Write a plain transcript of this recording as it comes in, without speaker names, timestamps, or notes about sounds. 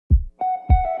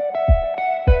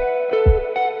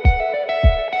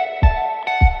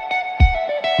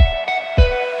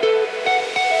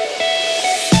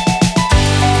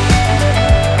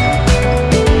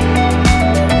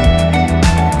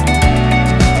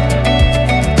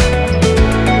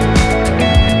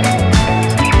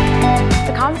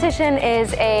competition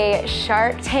is a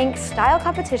Shark Tank style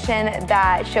competition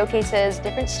that showcases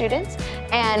different students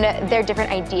and their different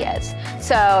ideas.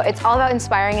 So it's all about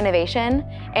inspiring innovation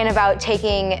and about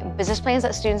taking business plans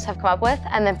that students have come up with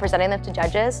and then presenting them to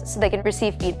judges so they can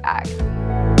receive feedback.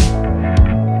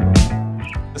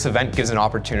 This event gives an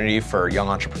opportunity for young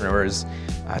entrepreneurs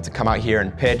to come out here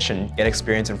and pitch and get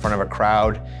experience in front of a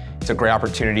crowd. It's a great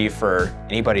opportunity for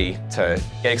anybody to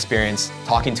get experience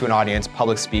talking to an audience,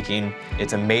 public speaking.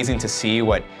 It's amazing to see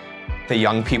what the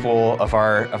young people of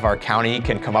our county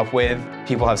can come up with.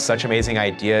 People have such amazing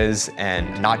ideas,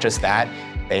 and not just that,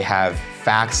 they have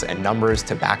facts and numbers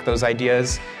to back those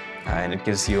ideas, and it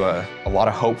gives you a lot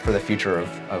of hope for the future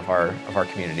of our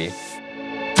community.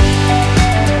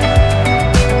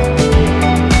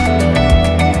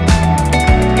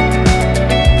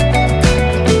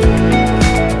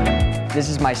 This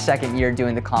is my second year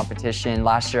doing the competition.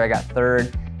 Last year I got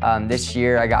third. This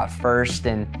year I got first,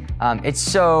 and it's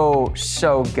so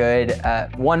good.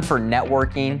 One, for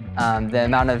networking, the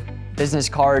amount of business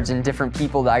cards and different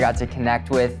people that I got to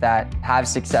connect with that have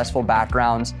successful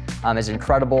backgrounds is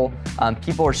incredible.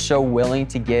 People are so willing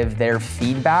to give their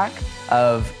feedback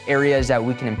of areas that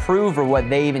we can improve or what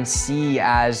they even see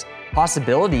as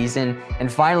possibilities.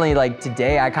 And finally, like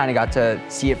today, I kind of got to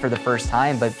see it for the first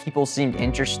time, but people seemed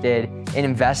interested in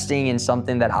investing in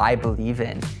something that I believe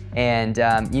in. And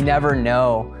you never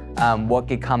know what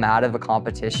could come out of a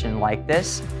competition like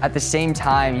this. At the same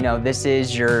time, this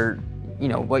is your,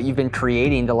 what you've been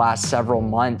creating the last several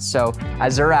months. So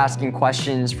as they're asking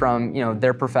questions from,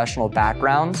 their professional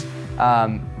backgrounds,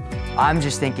 I'm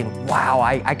just thinking, wow,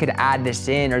 I could add this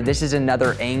in, or this is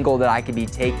another angle that I could be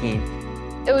taking.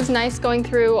 It was nice going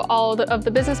through all of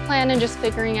the business plan and just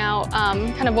figuring out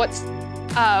kind of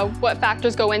what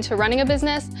factors go into running a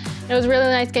business. And it was really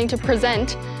nice getting to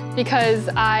present, because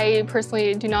I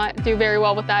personally do not do very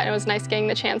well with that. And it was nice getting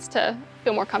the chance to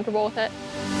feel more comfortable with it.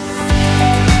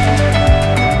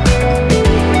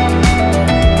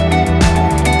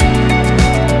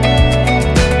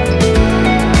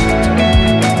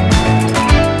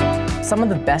 Some of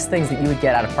the best things that you would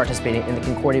get out of participating in the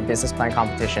Concordia Business Plan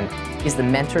Competition is the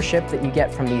mentorship that you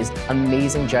get from these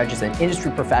amazing judges and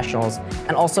industry professionals,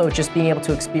 and also just being able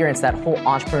to experience that whole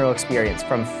entrepreneurial experience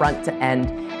from front to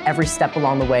end, every step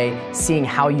along the way, seeing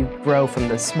how you grow from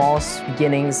the smallest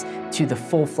beginnings to the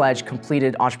full-fledged,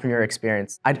 completed entrepreneurial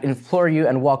experience. I'd implore you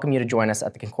and welcome you to join us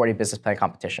at the Concordia Business Plan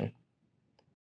Competition.